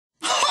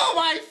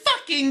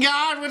fucking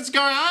god, what's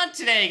going on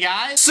today,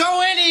 guys?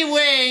 So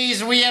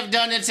anyways, we have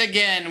done it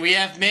again. We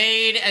have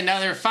made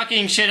another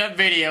fucking shit up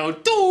video.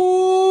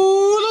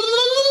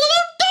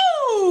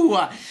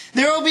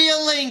 There will be a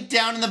link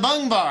down in the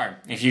bung bar.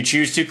 If you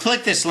choose to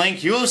click this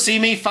link, you will see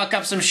me fuck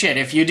up some shit.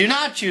 If you do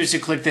not choose to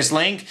click this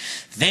link,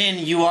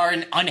 then you are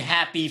an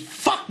unhappy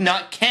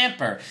fucknut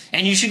camper.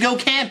 And you should go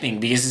camping,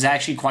 because it's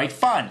actually quite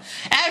fun.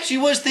 I actually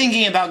was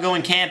thinking about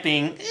going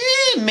camping,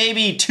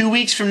 maybe 2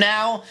 weeks from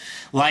now,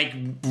 like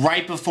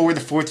right before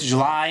the 4th of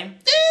July.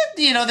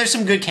 You know, there's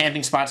some good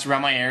camping spots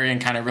around my area and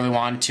kind of really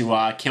wanted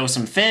to kill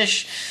some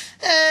fish.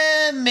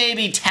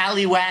 Maybe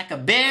tallywhack a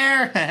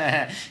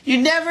bear. You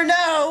never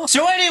know.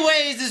 So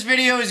anyways, this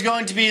video is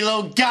going to be a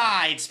little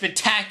guide,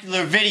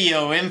 spectacular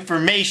video,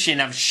 information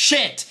of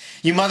shit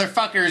you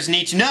motherfuckers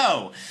need to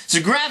know.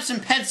 So grab some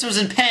pencils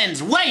and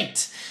pens.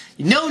 Wait!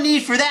 No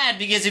need for that,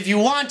 because if you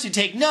want to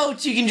take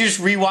notes, you can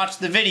just rewatch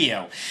the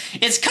video.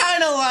 It's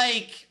kind of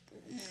like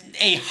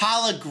a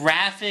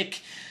holographic,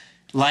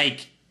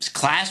 like,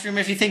 classroom,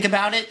 if you think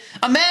about it.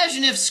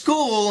 Imagine if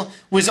school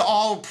was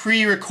all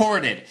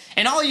pre-recorded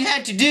and all you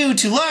had to do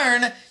to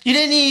learn, you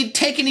didn't need to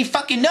take any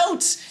fucking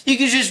notes. You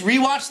could just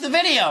rewatch the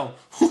video.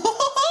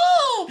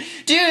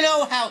 Do you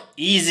know how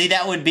easy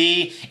that would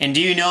be? And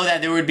do you know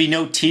that there would be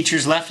no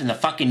teachers left in the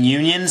fucking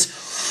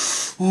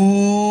unions?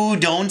 Ooh,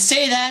 don't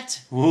say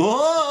that.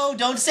 Whoa,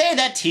 don't say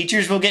that.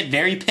 Teachers will get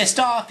very pissed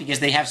off because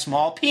they have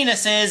small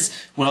penises.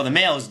 Well, the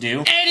males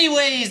do.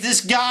 Anyways,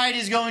 this guide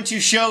is going to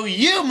show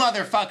you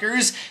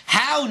motherfuckers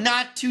how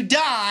not to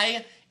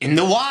die in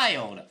the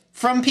wild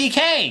from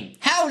PKing.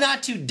 How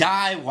not to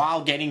die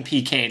while getting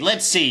PK'd.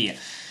 Let's see.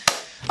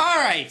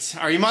 Alright,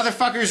 are you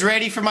motherfuckers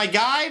ready for my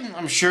guide?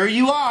 I'm sure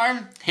you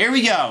are. Here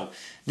we go.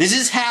 This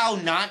is how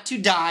not to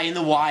die in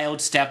the wild,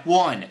 step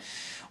 1.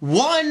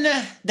 One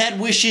that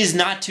wishes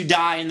not to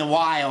die in the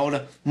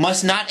wild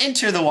must not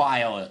enter the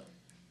wild.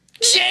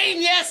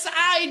 Genius!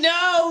 I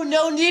know!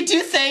 No need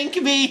to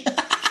thank me.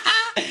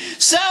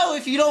 So,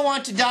 if you don't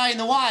want to die in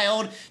the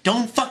wild,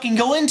 don't fucking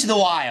go into the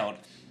wild.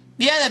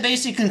 Yeah, that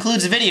basically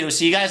concludes the video.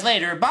 See you guys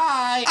later.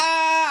 Bye!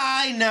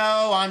 I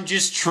know, I'm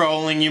just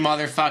trolling you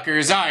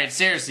motherfuckers. Alright,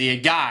 seriously, a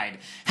guide.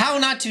 How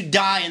not to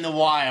die in the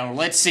wild.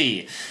 Let's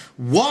see.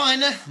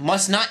 1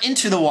 must not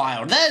enter the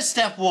wild. That is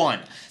step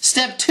 1.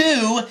 Step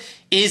 2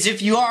 is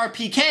if you are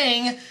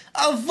PKing,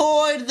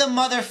 avoid the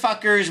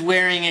motherfuckers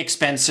wearing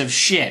expensive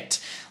shit.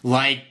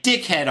 Like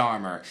dickhead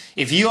armor.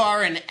 If you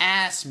are an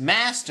ass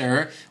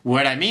master,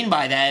 what I mean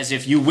by that is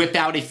if you whip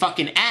out a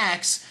fucking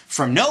axe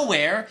from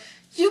nowhere,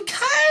 you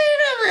kind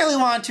of really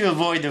want to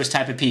avoid those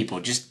type of people.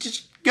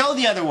 Just go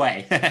the other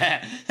way.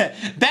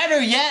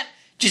 Better yet,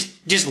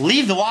 just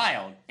leave the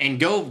wild and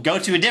go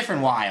to a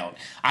different wild.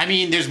 I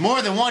mean, there's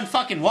more than one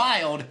fucking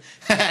wild.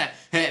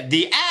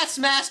 The ass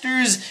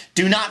masters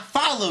do not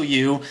follow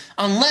you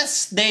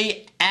unless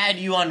they add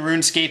you on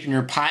RuneScape and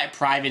your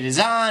private is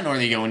on, or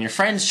they go in your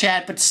friends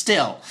chat, but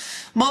still.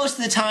 Most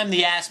of the time,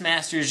 the ass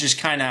masters just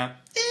kind of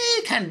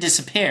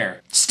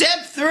disappear.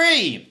 Step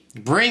 3.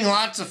 Bring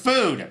lots of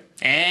food.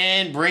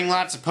 And bring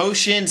lots of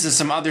potions and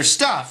some other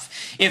stuff.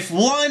 If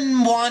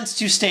one wants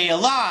to stay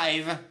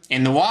alive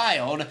in the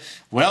wild,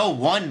 well,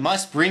 one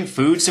must bring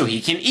food so he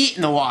can eat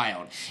in the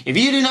wild. If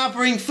you do not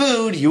bring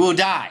food, you will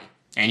die.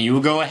 And you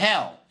will go to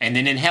hell. And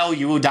then in hell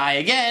you will die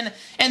again.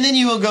 And then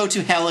you will go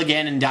to hell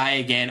again and die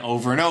again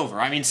over and over.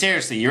 I mean,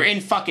 seriously, you're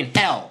in fucking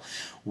hell.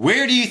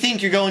 Where do you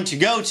think you're going to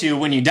go to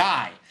when you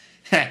die?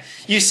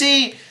 You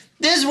see,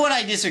 this is what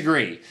I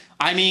disagree.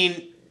 I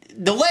mean,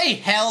 the way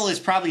hell is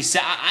probably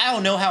set, I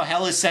don't know how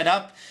hell is set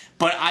up,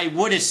 but I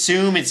would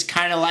assume it's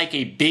kind of like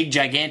a big,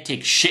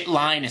 gigantic shit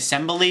line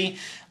assembly.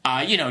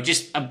 You know,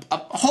 just a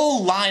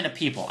whole line of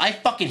people. I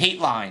fucking hate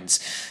lines.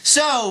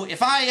 So,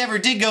 if I ever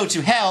did go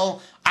to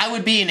hell, I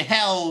would be in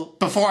hell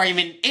before I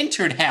even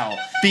entered hell,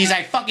 because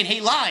I fucking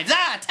hate lines.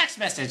 Text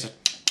message.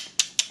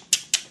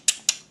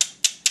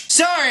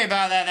 Sorry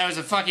about that, that was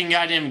a fucking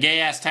goddamn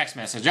gay-ass text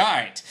message.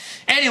 Alright.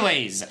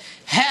 Anyways,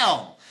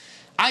 hell.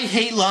 I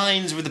hate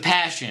lines with a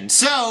passion.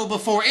 So,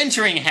 before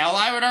entering hell,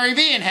 I would already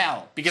be in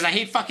hell. Because I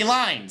hate fucking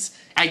lines.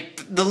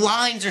 The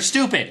lines are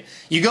stupid.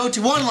 You go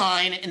to one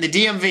line in the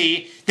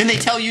DMV, then they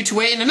tell you to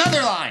wait in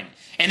another line.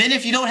 And then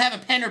if you don't have a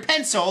pen or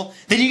pencil,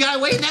 then you gotta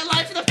wait in that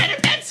line for the pen or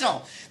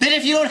pencil. Then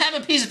if you don't have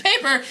a piece of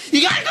paper,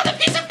 you gotta go to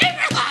the piece of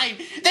paper line.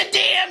 The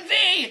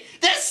DMV!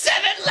 The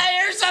 7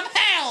 layers of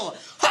hell!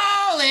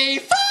 Holy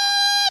fuck!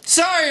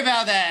 Sorry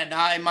about that.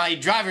 My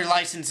driver's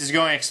license is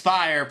going to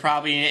expire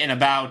probably in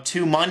about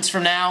 2 months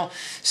from now,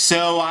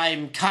 so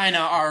I'm kind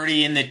of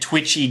already in the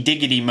twitchy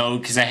diggity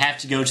mode because I have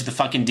to go to the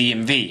fucking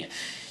DMV.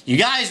 You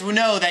guys will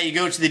know that you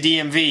go to the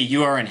DMV,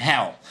 you are in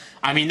hell.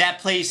 I mean, that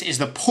place is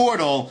the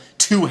portal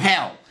to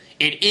hell.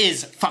 It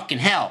is fucking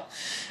hell.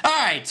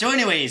 Alright, so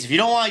anyways, if you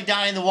don't want to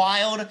die in the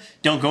wild,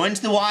 don't go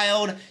into the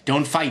wild,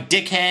 don't fight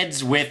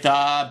dickheads with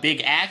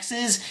big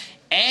axes,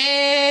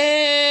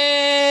 and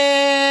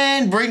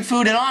bring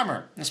food and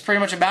armor. That's pretty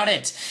much about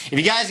it. If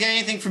you guys got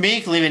anything for me,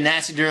 you can leave a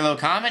nasty, dirty little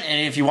comment,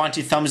 and if you want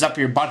to thumbs up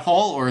your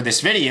butthole or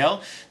this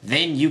video,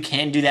 then you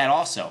can do that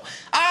also.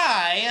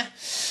 I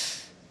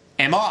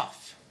am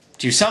off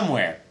to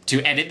somewhere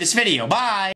to edit this video. Bye!